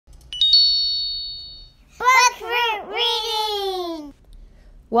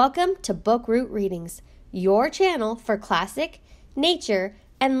Welcome to Book Root Readings, your channel for classic, nature,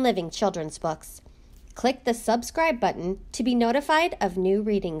 and living children's books. Click the subscribe button to be notified of new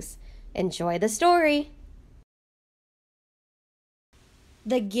readings. Enjoy the story.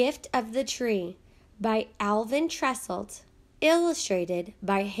 The Gift of the Tree by Alvin Tresselt, illustrated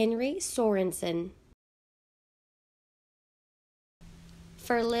by Henri Sorensen.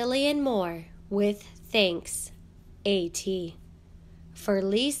 For Lillian Moore, with thanks, A.T. For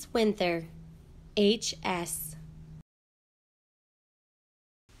Lise Winther, H.S.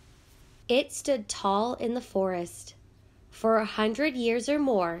 It stood tall in the forest. For 100 years or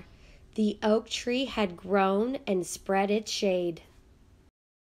more, the oak tree had grown and spread its shade.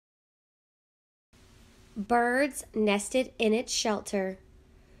 Birds nested in its shelter.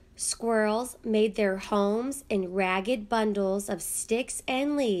 Squirrels made their homes in ragged bundles of sticks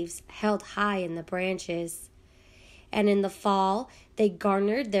and leaves held high in the branches. And in the fall, they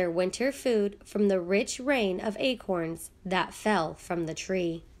garnered their winter food from the rich rain of acorns that fell from the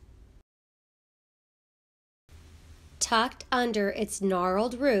tree. Tucked under its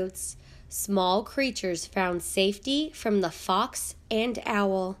gnarled roots, small creatures found safety from the fox and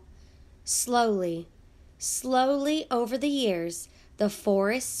owl. Slowly over the years, the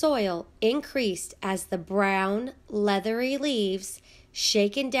forest soil increased as the brown, leathery leaves,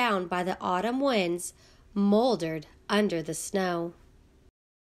 shaken down by the autumn winds, moldered under the snow.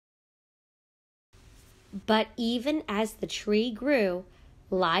 But even as the tree grew,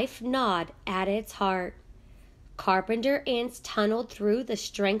 life gnawed at its heart. Carpenter ants tunneled through the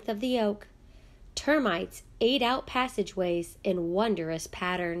strength of the oak. Termites ate out passageways in wondrous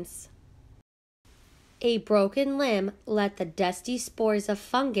patterns. A broken limb let the dusty spores of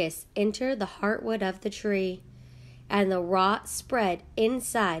fungus enter the heartwood of the tree, and the rot spread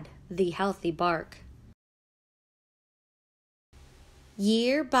inside the healthy bark.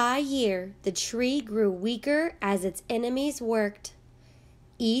 Year by year, the tree grew weaker as its enemies worked.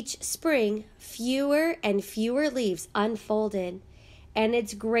 Each spring, fewer and fewer leaves unfolded, and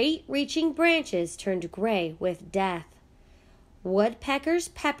its great reaching branches turned gray with death. Woodpeckers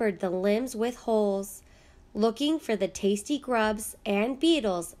peppered the limbs with holes, looking for the tasty grubs and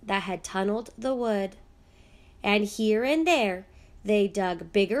beetles that had tunneled the wood. And here and there, they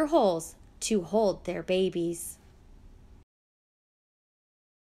dug bigger holes to hold their babies.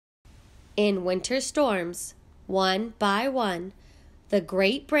 In winter storms, one by one, the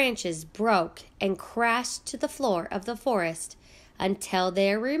great branches broke and crashed to the floor of the forest until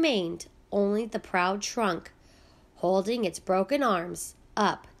there remained only the proud trunk, holding its broken arms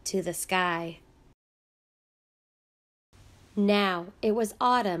up to the sky. Now it was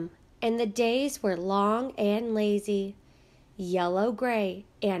autumn, and the days were long and lazy, yellow-gray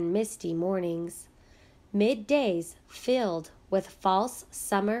and misty mornings, middays filled with false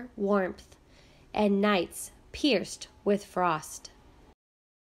summer warmth, and nights pierced with frost.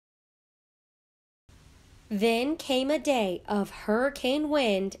 Then came a day of hurricane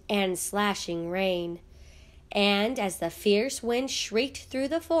wind and slashing rain, and as the fierce wind shrieked through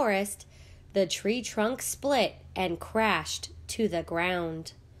the forest, the tree trunk split and crashed to the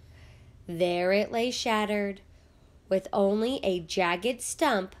ground. There it lay shattered, with only a jagged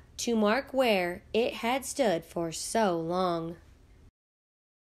stump to mark where it had stood for so long.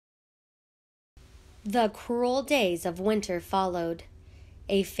 The cruel days of winter followed.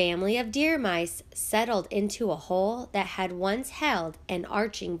 A family of deer mice settled into a hole that had once held an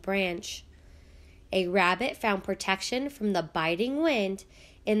arching branch. A rabbit found protection from the biting wind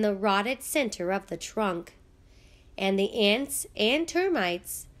in the rotted center of the trunk. And the ants and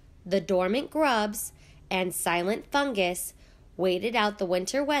termites, the dormant grubs, and silent fungus waited out the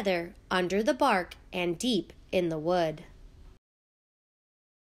winter weather under the bark and deep in the wood.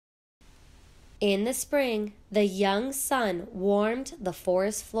 In the spring, the young sun warmed the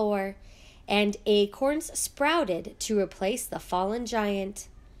forest floor, and acorns sprouted to replace the fallen giant.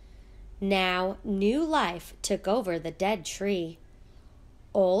 Now new life took over the dead tree.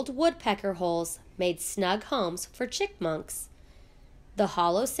 Old woodpecker holes made snug homes for chipmunks. The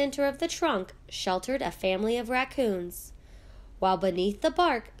hollow center of the trunk sheltered a family of raccoons, while beneath the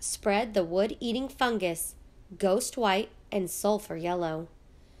bark spread the wood-eating fungus, ghost white and sulfur yellow.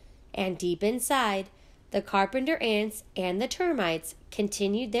 And deep inside, the carpenter ants and the termites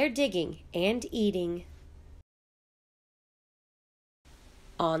continued their digging and eating.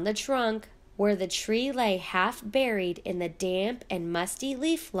 On the trunk, where the tree lay half buried in the damp and musty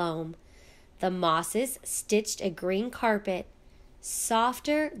leaf loam, the mosses stitched a green carpet,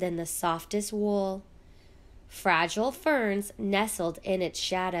 softer than the softest wool. Fragile ferns nestled in its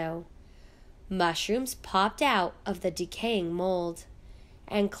shadow. Mushrooms popped out of the decaying mold,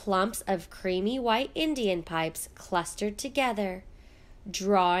 and clumps of creamy white Indian pipes clustered together,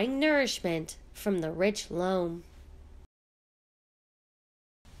 drawing nourishment from the rich loam.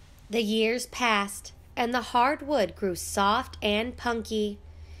 The years passed, and the hard wood grew soft and punky.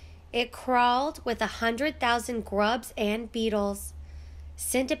 It crawled with 100,000 grubs and beetles,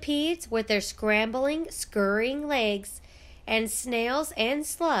 centipedes with their scrambling, scurrying legs, and snails and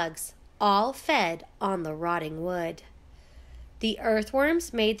slugs, all fed on the rotting wood. The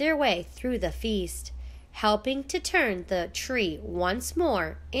earthworms made their way through the feast, helping to turn the tree once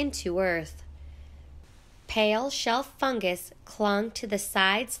more into earth. Pale shelf fungus clung to the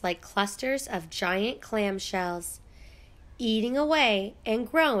sides like clusters of giant clamshells, eating away and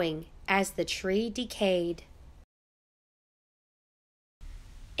growing as the tree decayed.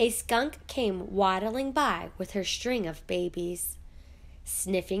 A skunk came waddling by with her string of babies.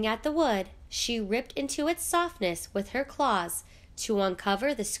 Sniffing at the wood, she ripped into its softness with her claws to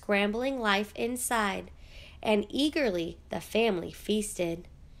uncover the scrambling life inside, and eagerly the family feasted.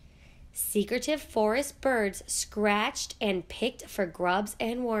 Secretive forest birds scratched and picked for grubs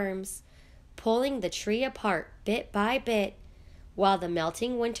and worms, pulling the tree apart bit by bit, while the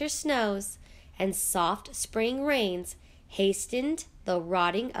melting winter snows and soft spring rains hastened the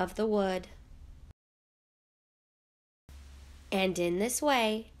rotting of the wood. And in this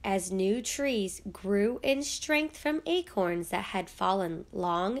way, as new trees grew in strength from acorns that had fallen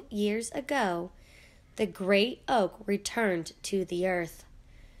long years ago, the great oak returned to the earth.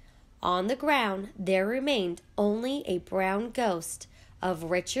 On the ground there remained only a brown ghost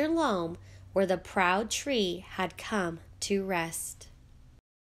of richer loam where the proud tree had come to rest.